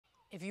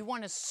If you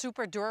want a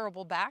super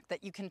durable bag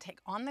that you can take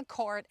on the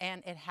court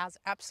and it has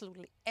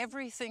absolutely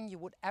everything you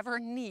would ever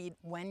need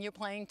when you're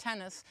playing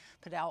tennis,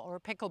 padel, or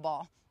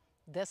pickleball,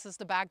 this is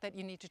the bag that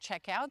you need to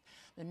check out,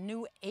 the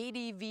new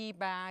ADV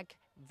bag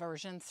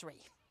version 3.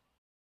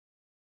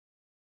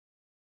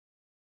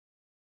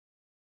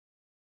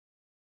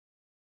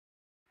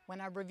 When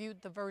I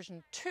reviewed the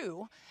version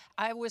 2,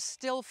 I was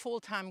still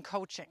full-time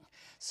coaching.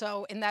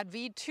 So in that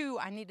V2,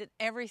 I needed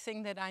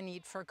everything that I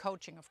need for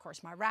coaching. Of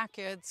course, my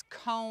rackets,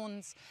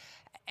 cones,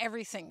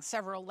 everything,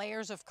 several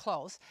layers of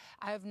clothes.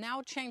 I have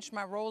now changed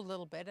my role a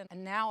little bit,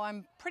 and now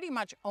I'm pretty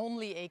much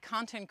only a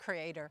content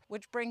creator,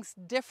 which brings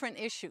different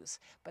issues.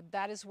 But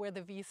that is where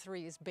the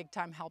V3 is big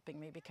time helping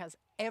me, because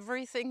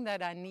everything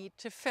that I need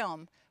to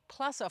film,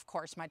 plus of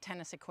course my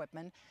tennis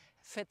equipment,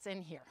 fits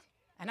in here.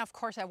 And of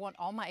course, I want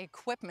all my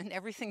equipment,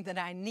 everything that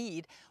I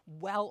need,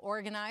 well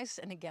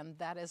organized. And again,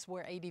 that is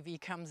where ADV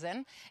comes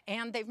in.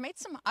 And they've made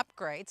some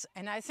upgrades.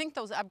 And I think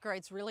those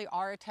upgrades really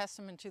are a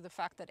testament to the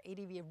fact that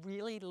ADV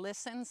really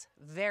listens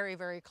very,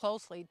 very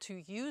closely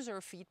to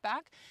user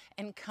feedback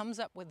and comes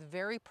up with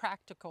very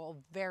practical,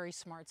 very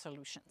smart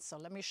solutions. So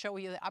let me show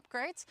you the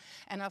upgrades.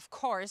 And of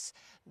course,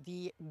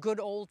 the good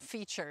old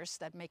features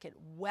that make it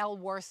well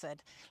worth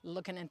it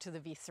looking into the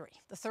V3.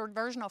 The third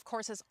version, of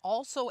course, is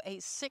also a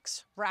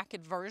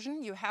 6-racket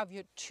version. You have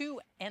your 2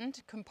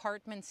 end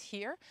compartments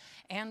here,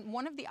 and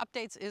one of the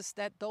updates is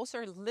that those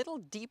are a little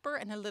deeper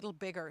and a little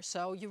bigger,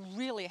 so you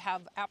really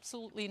have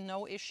absolutely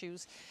no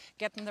issues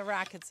getting the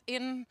rackets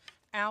in,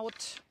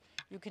 out.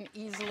 You can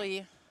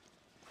easily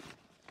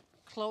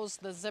close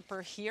the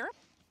zipper here.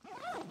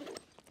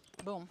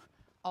 Boom,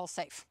 all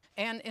safe.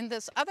 And in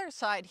this other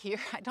side here,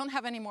 I don't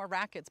have any more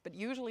rackets, but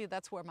usually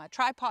that's where my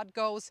tripod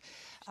goes.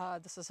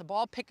 This is a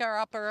ball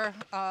picker-upper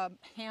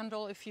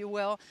handle, if you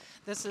will.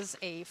 This is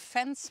a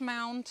fence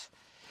mount.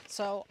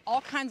 So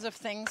all kinds of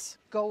things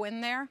go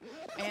in there,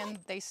 and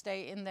they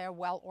stay in there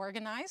well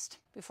organized.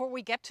 Before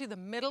we get to the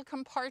middle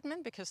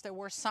compartment, because there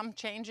were some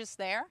changes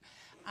there,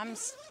 I'm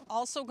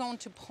also going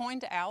to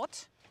point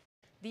out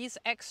these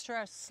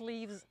extra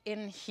sleeves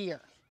in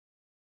here.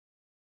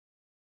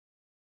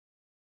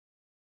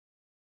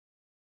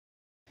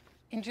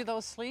 Into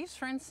those sleeves,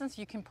 for instance,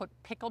 you can put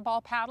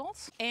pickleball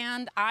paddles,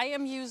 and I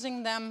am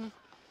using them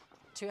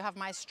to have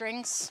my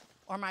strings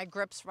or my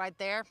grips right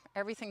there.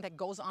 Everything that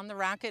goes on the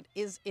racket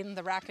is in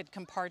the racket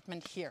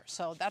compartment here.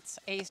 So that's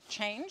a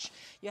change.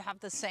 You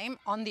have the same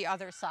on the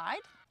other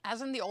side.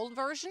 As in the old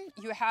version,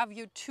 you have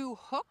your 2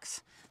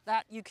 hooks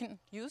that you can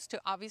use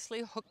to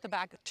obviously hook the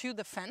bag to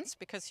the fence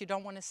because you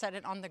don't want to set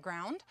it on the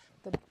ground.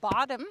 The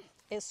bottom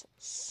is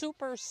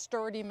super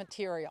sturdy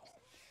material.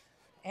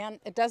 And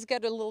it does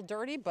get a little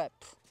dirty, but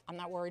I'm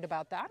not worried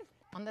about that.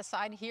 On the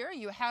side here,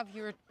 you have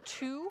your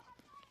 2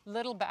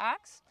 little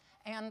bags.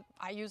 And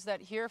I use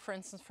that here, for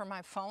instance, for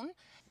my phone.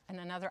 And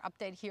another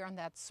update here on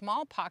that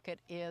small pocket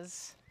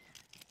is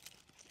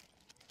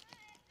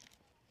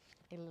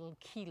a little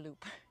key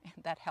loop.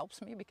 And that helps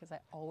me because I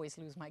always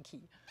lose my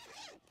key.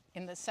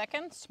 In the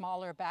second,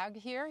 smaller bag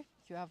here,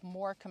 you have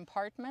more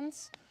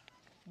compartments.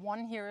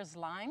 One here is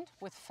lined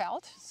with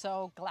felt.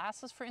 So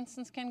glasses, for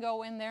instance, can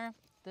go in there.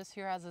 This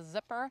here has a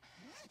zipper.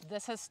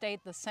 This has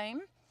stayed the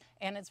same,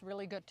 and it's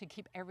really good to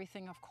keep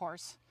everything, of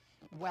course,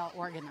 well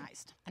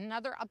organized.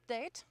 Another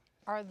update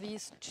are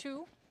these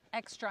 2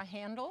 extra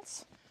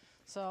handles.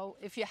 So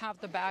if you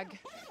have the bag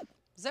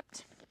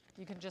zipped,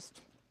 you can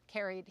just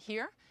carry it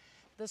here.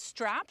 The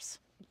straps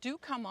do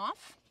come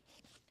off.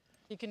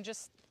 You can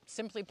just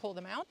simply pull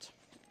them out.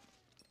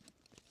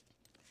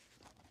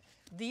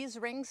 These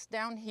rings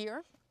down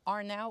here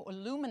are now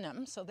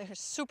aluminum, so they're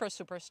super,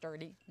 super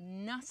sturdy.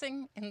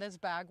 Nothing in this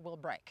bag will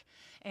break.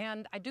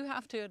 And I do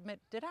have to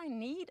admit, did I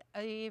need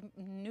a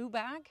new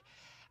bag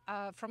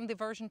from the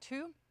version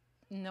 2?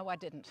 No, I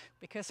didn't,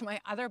 because my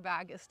other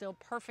bag is still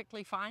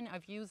perfectly fine.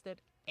 I've used it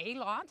a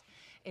lot.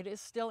 It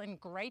is still in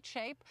great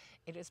shape.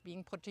 It is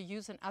being put to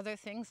use in other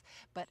things,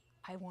 but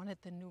I wanted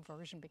the new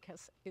version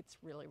because it's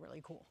really,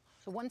 really cool.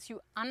 So once you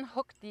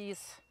unhook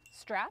these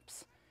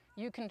straps,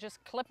 you can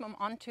just clip them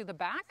onto the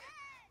back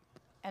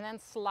and then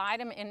slide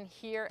them in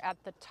here at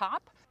the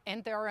top.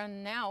 And there are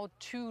now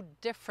 2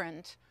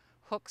 different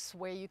hooks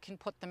where you can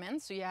put them in,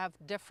 so you have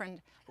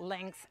different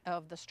length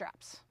of the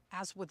straps.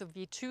 As with the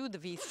V2, the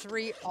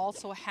V3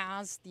 also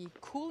has the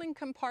cooling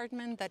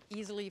compartment that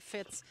easily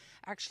fits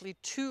actually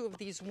 2 of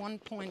these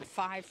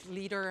 1.5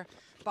 liter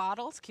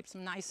bottles, keeps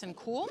them nice and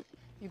cool.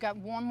 You got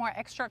one more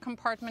extra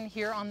compartment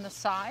here on the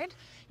side.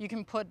 You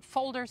can put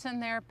folders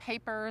in there,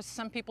 papers.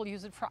 Some people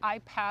use it for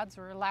iPads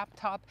or a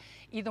laptop.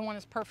 Either one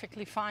is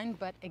perfectly fine,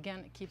 but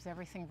again, it keeps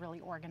everything really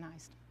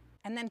organized.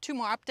 And then 2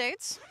 more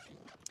updates.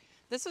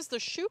 This is the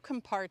shoe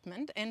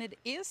compartment, and it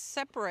is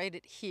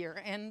separated here,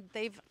 and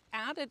they've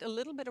added a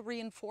little bit of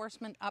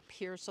reinforcement up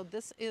here, so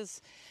this is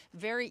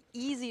very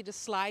easy to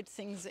slide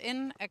things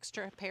in,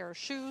 extra pair of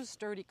shoes,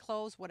 dirty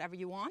clothes, whatever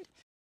you want.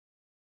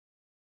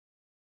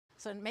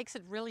 So it makes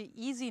it really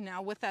easy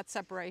now with that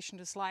separation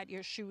to slide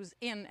your shoes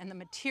in, and the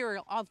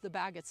material of the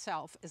bag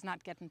itself is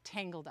not getting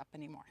tangled up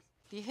anymore.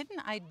 The hidden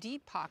ID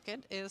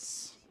pocket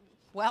is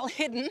well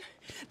hidden.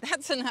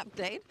 That's an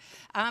update.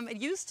 It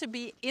used to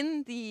be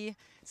in the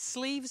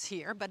sleeves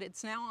here, but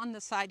it's now on the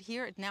side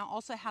here. It now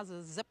also has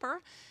a zipper,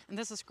 and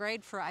this is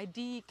great for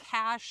ID,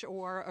 cash,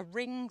 or a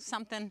ring,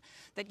 something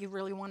that you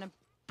really want to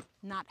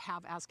not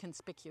have as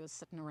conspicuous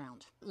sitting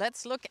around.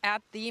 Let's look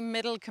at the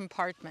middle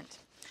compartment.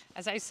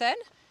 As I said,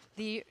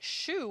 the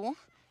shoe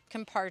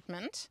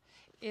compartment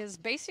is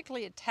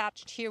basically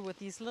attached here with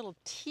these little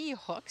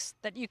T-hooks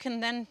that you can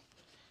then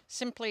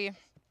simply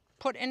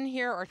put in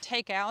here or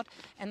take out,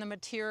 and the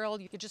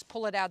material, you can just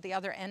pull it out the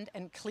other end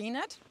and clean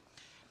it.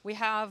 We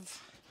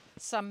have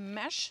some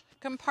mesh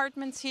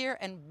compartments here,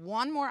 and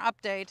one more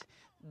update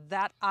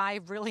that I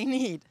really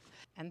need,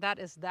 and that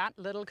is that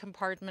little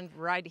compartment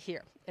right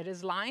here. It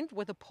is lined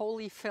with a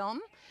poly film,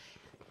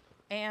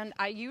 and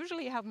I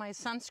usually have my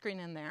sunscreen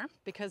in there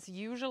because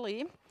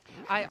usually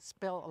I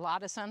spill a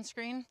lot of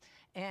sunscreen,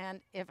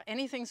 and if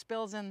anything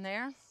spills in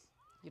there,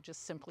 you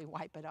just simply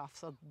wipe it off.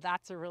 So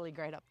that's a really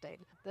great update.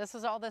 This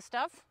is all the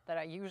stuff that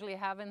I usually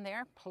have in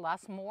there,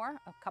 plus more,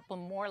 a couple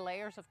more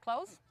layers of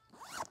clothes.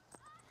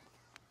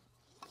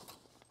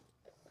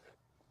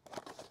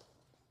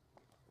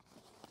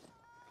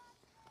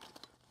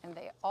 And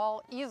they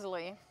all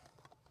easily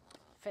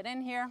fit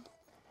in here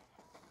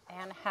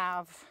and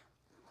have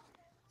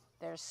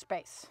their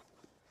space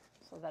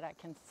so that I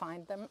can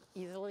find them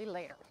easily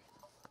later.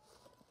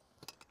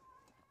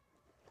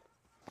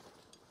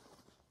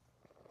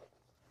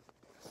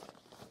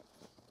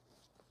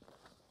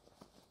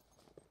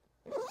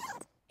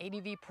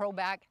 ADV Pro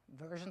Bag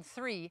version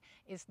 3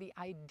 is the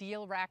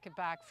ideal racket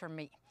bag for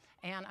me,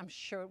 and I'm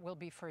sure it will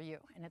be for you.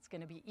 And it's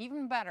going to be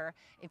even better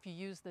if you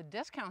use the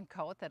discount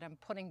code that I'm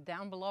putting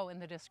down below in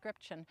the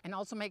description. And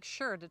also make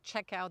sure to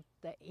check out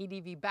the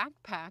ADV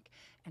backpack,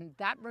 and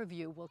that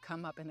review will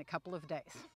come up in a couple of days.